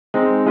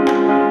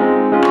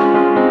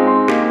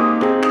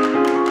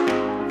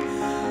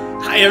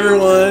Hey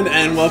everyone,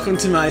 and welcome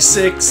to my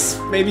 6,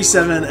 maybe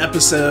 7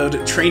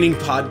 episode training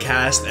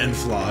podcast and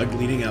vlog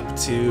leading up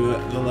to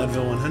the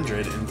Leadville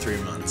 100 in 3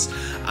 months.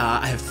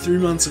 I have 3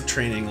 months of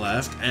training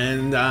left,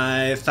 and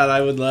I thought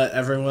I would let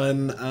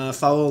everyone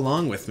follow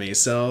along with me.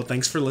 So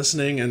thanks for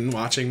listening and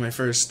watching my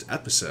first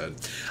episode.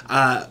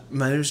 My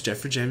name is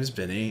Jeffrey James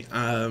Binney.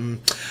 In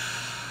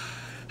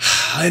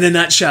a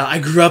nutshell, I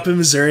grew up in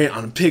Missouri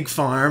on a pig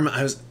farm.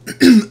 I was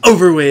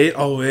overweight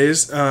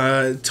always,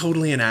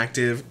 totally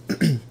inactive.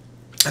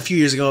 A few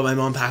years ago, my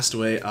mom passed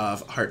away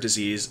of heart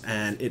disease,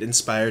 and it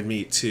inspired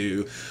me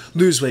to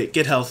lose weight,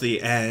 get healthy,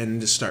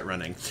 and start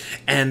running.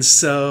 And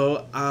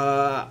so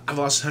I've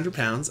lost 100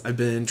 pounds. I've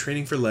been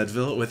training for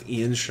Leadville with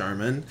Ian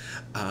Sharman,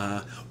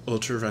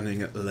 ultra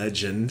running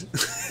legend,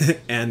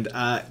 and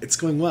it's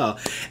going well.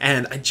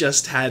 And I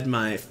just had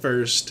my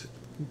first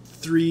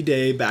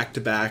 3-day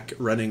back-to-back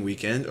running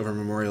weekend over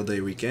Memorial Day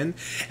weekend,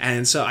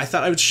 and so I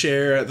thought I would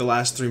share the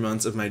last 3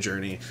 months of my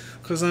journey,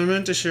 because I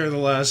meant to share the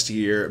last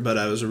year, but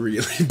I was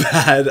really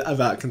bad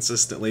about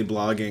consistently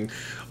blogging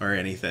or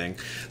anything.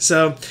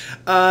 So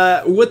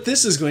what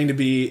this is going to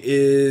be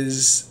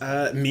is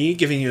me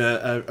giving you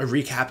a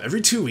recap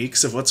every 2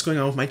 weeks of what's going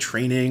on with my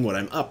training, what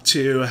I'm up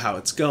to, how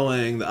it's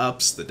going, the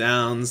ups, the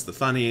downs, the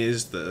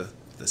funnies, the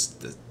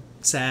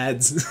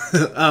sads,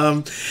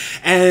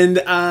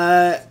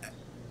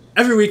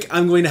 every week,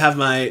 I'm going to have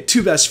my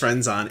 2 best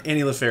friends on,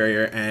 Annie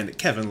Laferriere and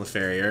Kevin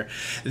Laferriere.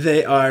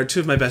 They are 2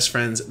 of my best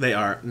friends. They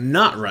are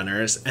not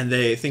runners, and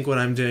they think what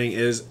I'm doing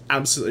is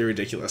absolutely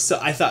ridiculous. So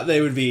I thought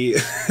they would be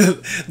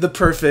the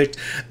perfect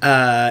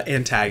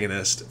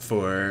antagonist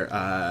for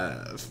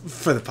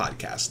the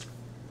podcast.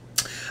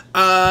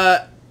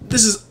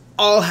 This is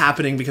all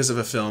happening because of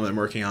a film I'm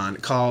working on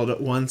called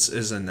Once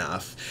Is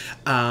Enough.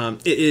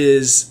 It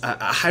is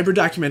a hybrid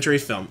documentary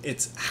film.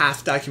 It's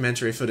half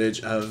documentary footage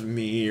of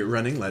me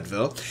running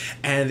Leadville,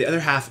 and the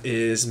other half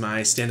is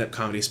my stand-up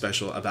comedy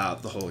special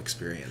about the whole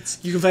experience.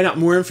 You can find out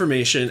more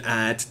information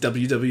at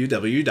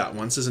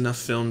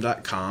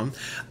www.onceisenoughfilm.com.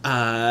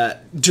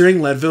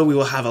 During Leadville, we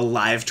will have a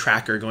live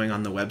tracker going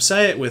on the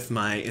website with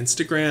my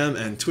Instagram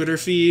and Twitter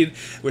feed,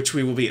 which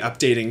we will be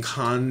updating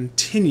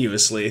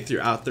continuously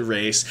throughout the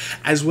race,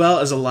 as well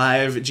as a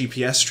live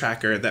GPS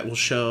tracker that will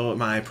show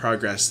my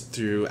progress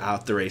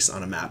throughout the race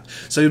on a map.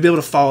 So you'll be able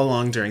to follow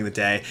along during the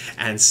day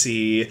and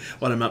see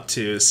what I'm up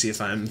to, see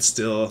if I'm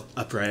still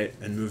upright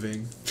and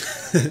moving.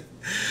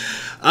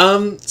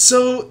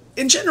 So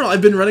in general,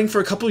 I've been running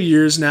for a couple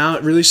years now.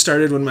 It really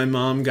started when my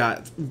mom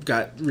got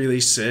really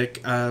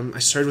sick. I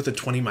started with a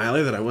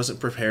 20-miler that I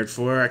wasn't prepared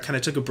for. I kind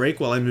of took a break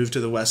while I moved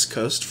to the West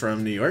Coast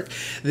from New York.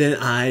 Then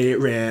I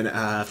ran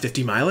a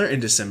 50-miler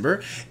in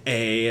December,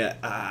 a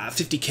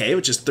 50K,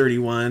 which is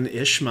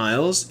 31-ish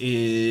miles,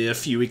 a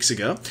few weeks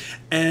ago,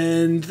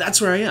 and that's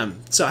where I am.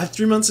 So I have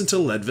 3 months until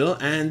Leadville,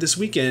 and this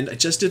weekend I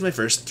just did my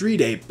first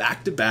 3-day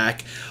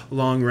back-to-back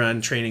long-run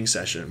training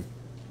session.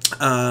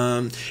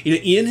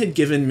 Ian had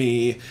given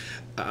me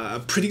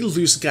a pretty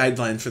loose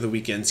guideline for the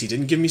weekends. He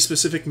didn't give me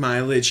specific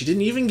mileage. He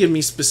didn't even give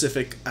me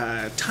specific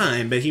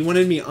time, but he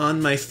wanted me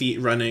on my feet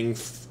running,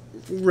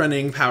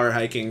 power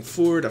hiking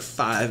 4 to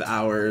 5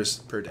 hours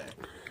per day.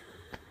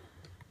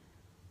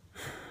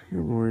 Good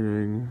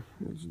morning.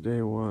 It's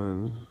day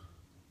 1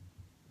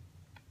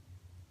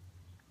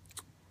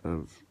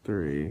 of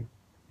 3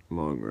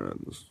 long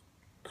runs.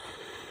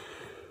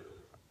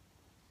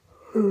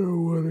 I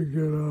don't want to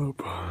get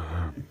up.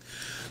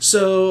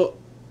 So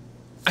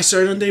I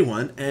started on day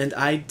 1 and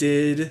I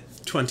did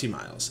 20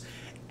 miles.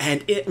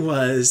 And it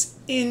was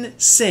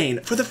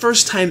insane. For the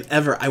first time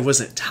ever, I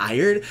wasn't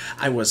tired.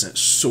 I wasn't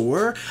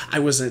sore. I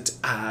wasn't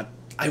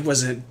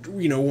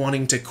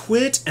wanting to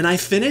quit. And I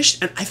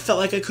finished and I felt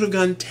like I could have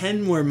gone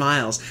 10 more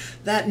miles.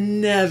 That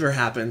never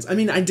happens. I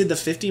mean, I did the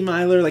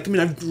 50-miler.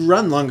 I've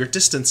run longer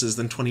distances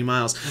than 20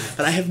 miles,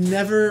 but I have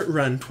never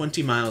run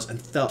 20 miles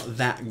and felt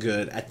that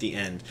good at the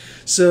end.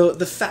 So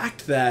the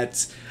fact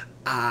that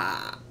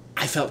I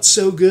felt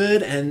so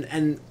good,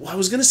 and well, I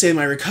was going to say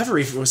my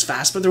recovery was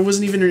fast, but there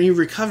wasn't even any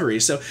recovery.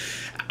 So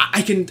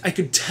I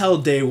could tell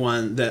day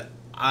 1 that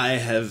I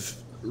have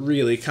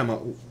really come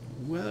up.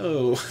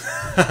 Whoa.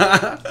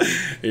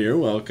 You're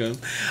welcome.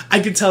 I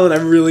could tell that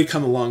I've really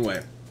come a long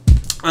way.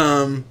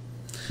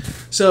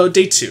 So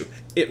day 2,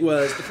 it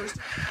was the first.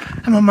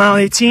 I'm on mile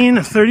 18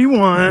 of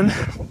 31.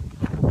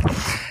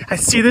 I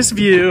see this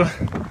view of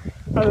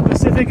the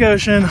Pacific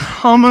Ocean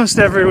almost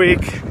every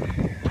week,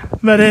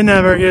 but it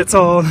never gets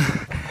old.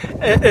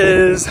 It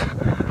is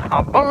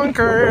a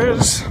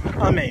bonkers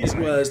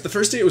amazing. The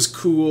first day it was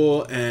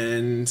cool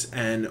and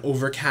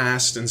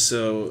overcast, and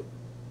so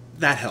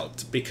that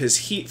helped, because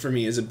heat for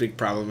me is a big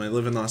problem. I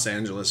live in Los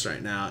Angeles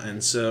right now,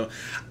 and so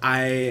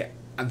the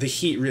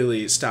heat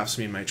really stops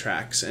me in my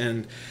tracks.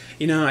 And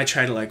I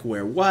try to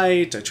wear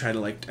white, I try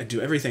to I do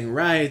everything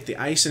right, the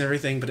ice and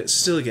everything, but it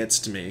still gets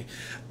to me.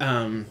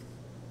 The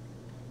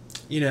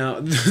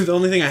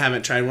only thing I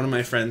haven't tried, one of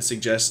my friends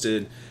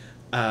suggested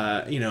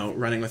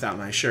running without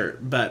my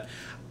shirt, but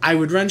I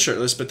would run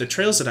shirtless, but the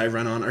trails that I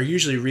run on are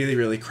usually really,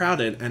 really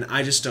crowded, and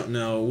I just don't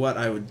know what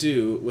I would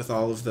do with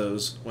all of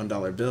those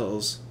 $1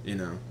 bills, you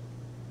know.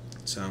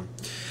 So,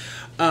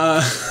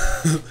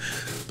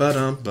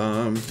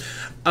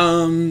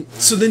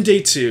 so then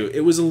day 2,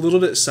 it was a little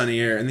bit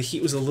sunnier, and the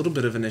heat was a little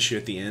bit of an issue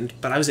at the end,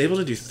 but I was able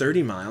to do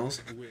 30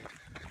 miles.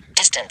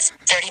 Distance,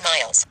 30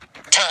 miles.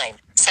 Time,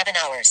 7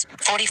 hours,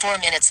 44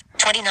 minutes,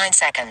 29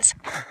 seconds.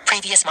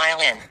 Previous mile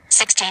in,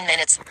 16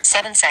 minutes,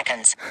 7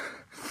 seconds.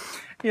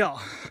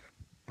 Y'all,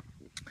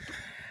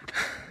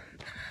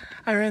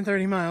 I ran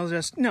 20 miles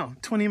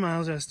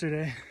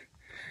yesterday.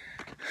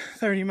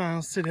 30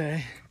 miles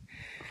today.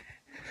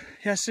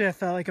 Yesterday I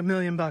felt like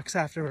 $1,000,000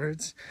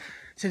 afterwards.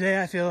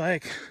 Today I feel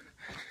like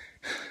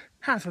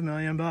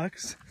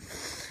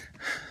 $500,000.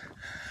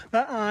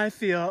 But I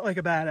feel like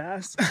a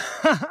badass.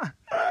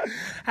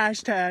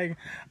 Hashtag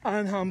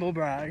unhumble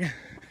brag.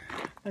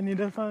 I need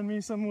to find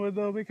me some wood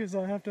though, because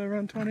I have to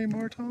run 20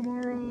 more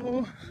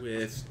tomorrow.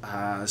 With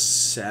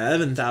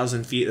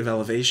 7,000 feet of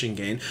elevation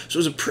gain. So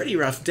it was a pretty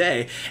rough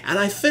day. And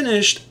I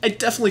finished, I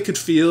definitely could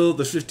feel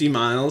the 50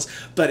 miles,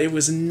 but it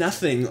was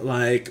nothing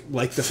like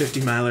the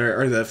 50 miler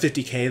or the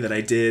 50K that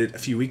I did a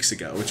few weeks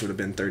ago, which would have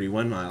been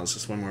 31 miles,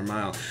 just one more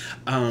mile.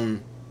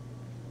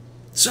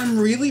 So I'm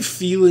really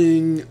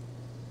feeling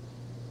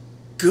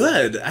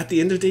good at the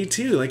end of day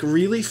 2, like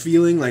really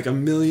feeling like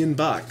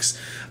 $1,000,000.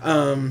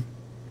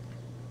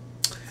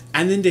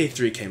 And then day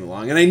 3 came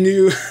along, and I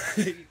knew...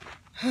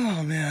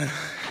 Oh, man.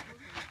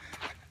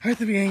 Right at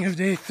the beginning of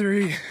day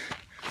 3,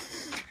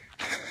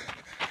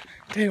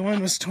 day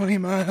 1 was 20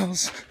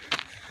 miles.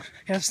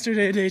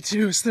 Yesterday, day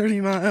 2 was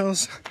 30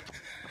 miles.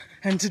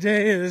 And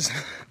today is,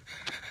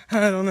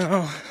 I don't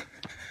know,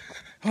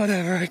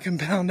 whatever I can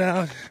pound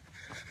out.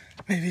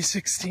 Maybe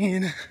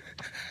 16,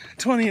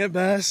 20 at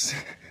best.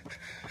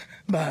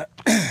 But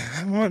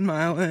 1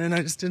 mile in,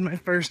 I just did my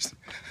first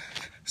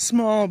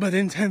small but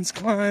intense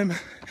climb.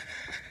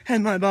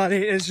 And my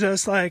body is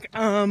just like,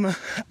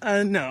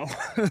 no.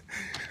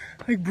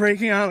 Like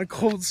breaking out a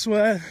cold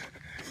sweat.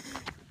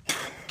 I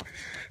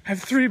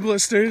have 3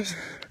 blisters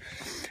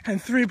and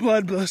 3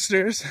 blood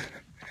blisters.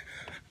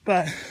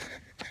 But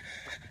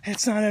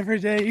it's not every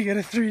day you get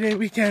a 3-day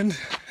weekend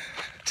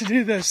to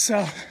do this,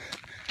 so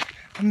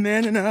I'm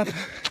manning up.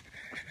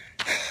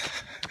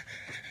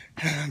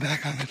 And I'm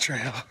back on the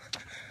trail.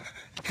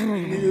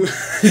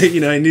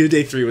 I knew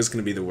day 3 was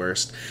going to be the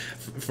worst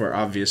for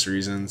obvious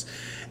reasons.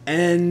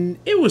 And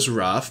it was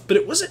rough, but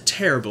it wasn't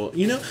terrible.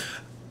 You know,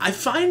 I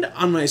find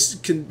on my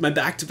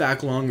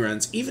back-to-back long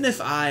runs, even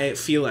if I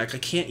feel like I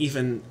can't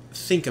even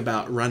think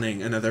about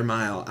running another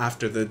mile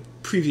after the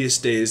previous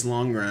day's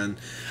long run,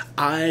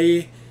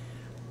 I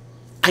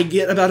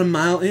get about a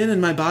mile in and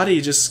my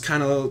body just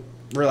kind of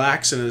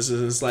relaxes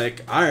and is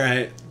like, all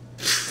right,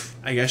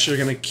 I guess you're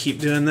gonna keep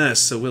doing this,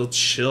 so we'll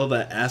chill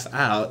the F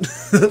out.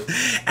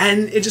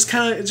 And it just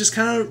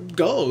kind of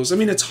goes. I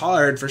mean, it's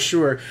hard for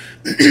sure.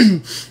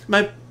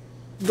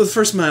 The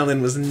first mile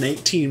in was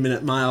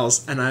 19-minute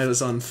miles, and I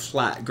was on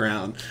flat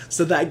ground.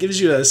 So that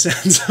gives you a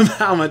sense of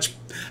how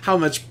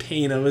much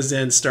pain I was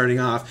in starting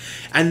off.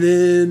 And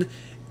then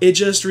it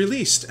just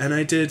released, and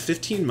I did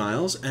 15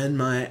 miles, and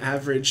my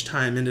average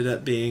time ended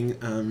up being,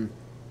 I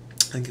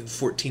think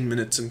 14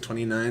 minutes and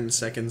 29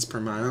 seconds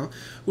per mile,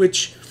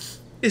 which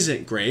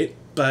isn't great,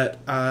 but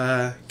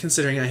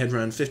considering I had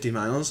run 50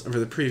 miles over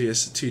the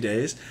previous 2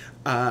 days,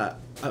 I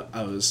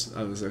was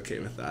okay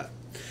with that.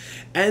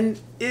 And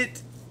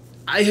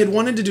I had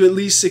wanted to do at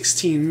least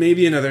 16,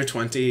 maybe another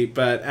 20,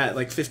 but at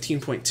like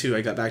 15.2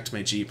 I got back to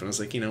my Jeep and I was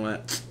like, you know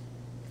what?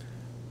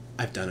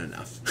 I've done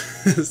enough.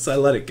 So I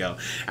let it go.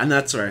 And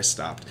that's where I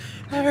stopped.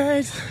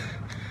 Alright,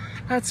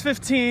 that's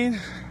 15.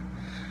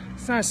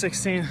 It's not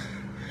 16,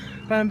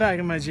 but I'm back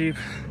in my Jeep.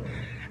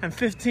 And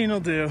 15 will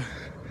do.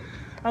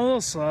 A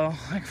little slow,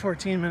 like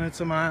 14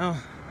 minutes a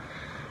mile.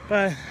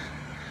 But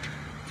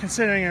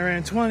considering I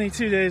ran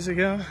 22 days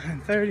ago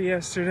and 30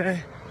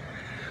 yesterday,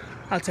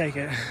 I'll take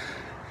it.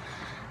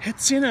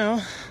 It's,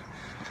 it'd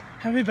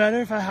be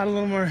better if I had a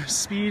little more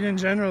speed in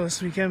general this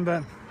weekend,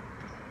 but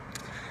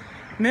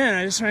man,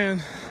 I just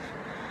ran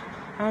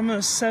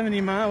almost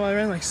 70 miles. Well, I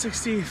ran like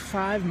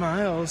 65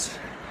 miles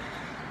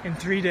in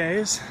 3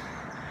 days,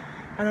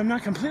 and I'm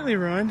not completely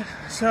ruined,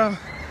 so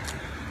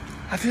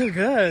I feel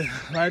good.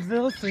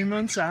 Leadville, 3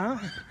 months out.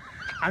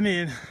 I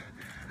mean,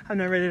 I'm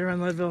not ready to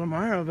run Leadville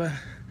tomorrow, but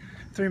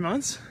 3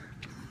 months?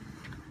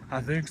 I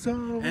think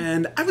so.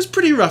 And I was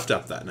pretty roughed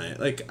up that night.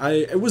 Like,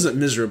 I wasn't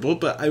miserable,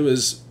 but I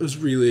was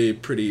really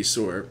pretty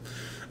sore.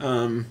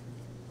 On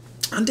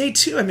day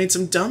 2, I made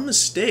some dumb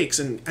mistakes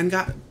and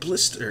got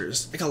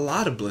blisters. Like, a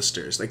lot of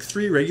blisters. Like,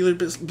 3 regular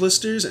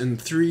blisters and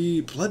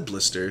 3 blood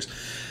blisters.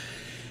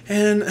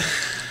 And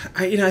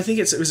I think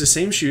it was the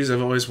same shoes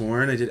I've always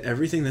worn. I did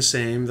everything the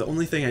same. The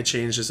only thing I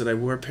changed is that I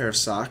wore a pair of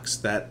socks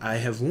that I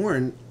have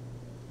worn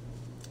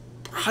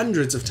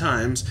hundreds of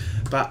times,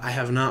 but I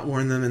have not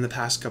worn them in the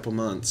past couple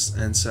months,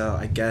 and so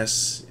I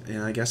guess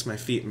my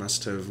feet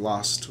must have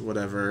lost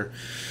whatever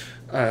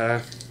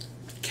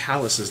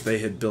calluses they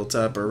had built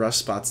up or rough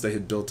spots they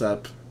had built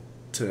up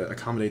to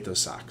accommodate those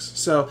socks.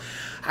 So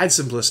I had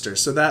some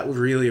blisters. So that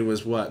really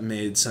was what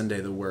made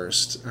Sunday the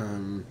worst.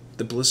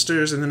 The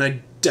blisters, and then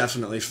I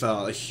definitely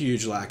felt a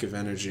huge lack of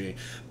energy.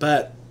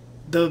 But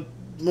the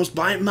most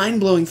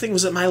mind-blowing thing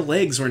was that my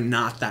legs were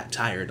not that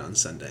tired on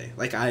Sunday.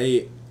 Like,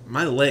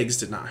 my legs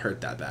did not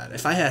hurt that bad.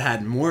 If I had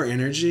had more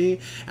energy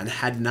and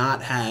had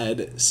not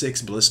had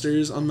 6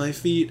 blisters on my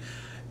feet,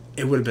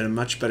 it would have been a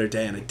much better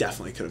day, and I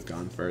definitely could have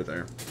gone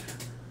further.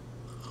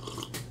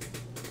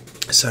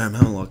 Sorry, I'm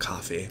having a little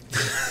coffee.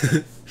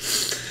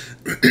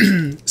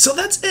 So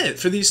that's it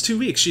for these 2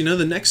 weeks. You know,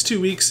 the next 2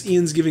 weeks,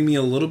 Ian's giving me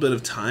a little bit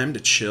of time to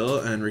chill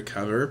and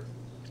recover.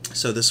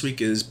 So this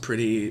week is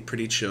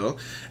pretty chill.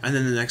 And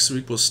then the next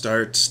week we'll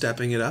start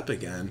stepping it up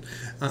again.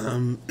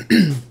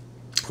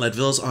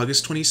 Leadville's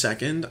August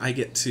 22nd. I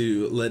get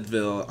to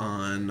Leadville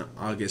on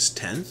August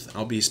 10th.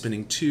 I'll be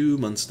spending 2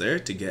 months there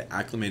to get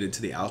acclimated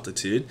to the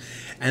altitude.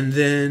 And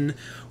then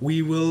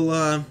we will...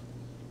 we'll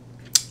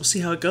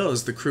see how it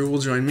goes. The crew will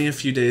join me a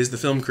few days. The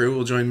film crew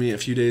will join me a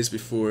few days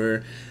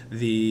before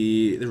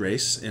the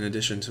race, in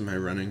addition to my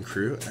running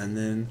crew, and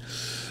then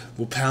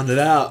we'll pound it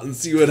out and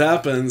see what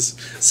happens.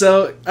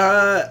 So,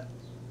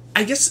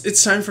 I guess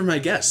it's time for my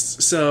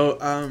guests. So,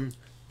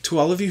 to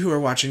all of you who are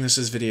watching this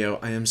as video,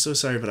 I am so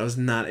sorry, but I was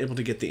not able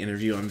to get the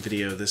interview on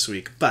video this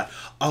week. But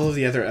all of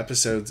the other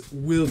episodes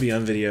will be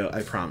on video,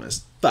 I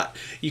promise. But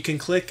you can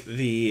click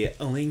the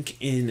link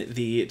in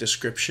the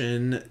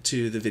description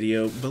to the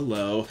video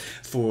below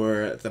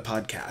for the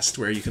podcast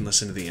where you can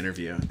listen to the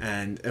interview.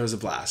 And it was a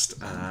blast.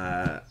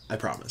 I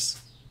promise.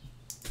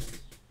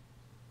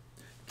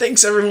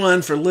 Thanks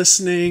everyone for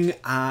listening.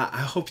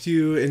 I hope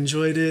you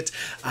enjoyed it.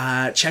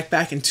 Check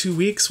back in 2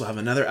 weeks. We'll have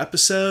another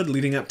episode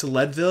leading up to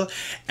Leadville.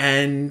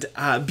 And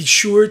be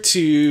sure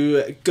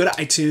to go to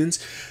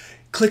iTunes,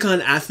 click on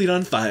Athlete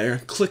on Fire,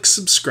 click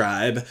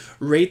subscribe,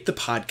 rate the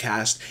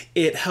podcast.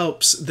 It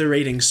helps the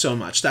rating so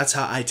much. That's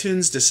how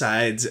iTunes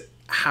decides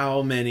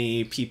how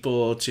many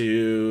people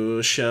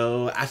to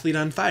show Athlete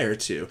on Fire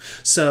to.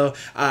 So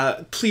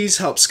please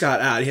help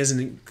Scott out. He has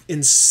an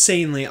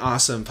insanely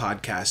awesome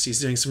podcast. He's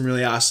doing some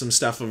really awesome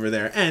stuff over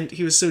there. And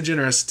he was so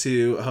generous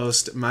to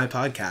host my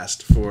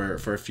podcast for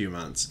a few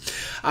months.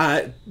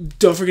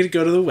 Don't forget to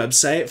go to the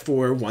website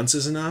for Once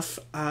Is Enough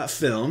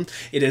Film.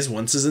 It is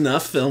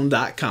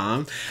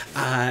onceisenoughfilm.com.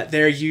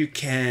 There you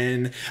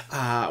can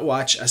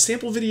watch a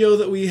sample video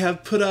that we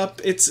have put up.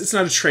 It's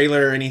not a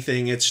trailer or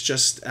anything. It's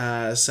just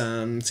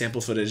some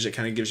sample footage that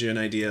kind of gives you an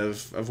idea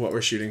of what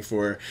we're shooting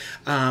for.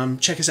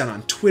 Check us out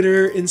on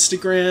Twitter,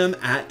 Instagram,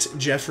 at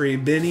Jeffrey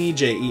Binney,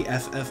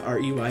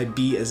 Jeffrey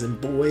B as in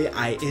boy,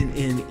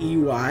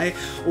 INNEY,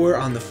 or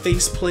on the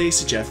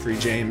Faceplace, Jeffrey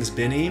James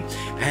Binney.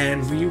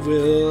 And we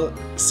will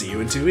see you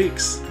in 2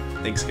 weeks.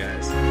 Thanks,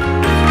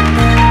 guys.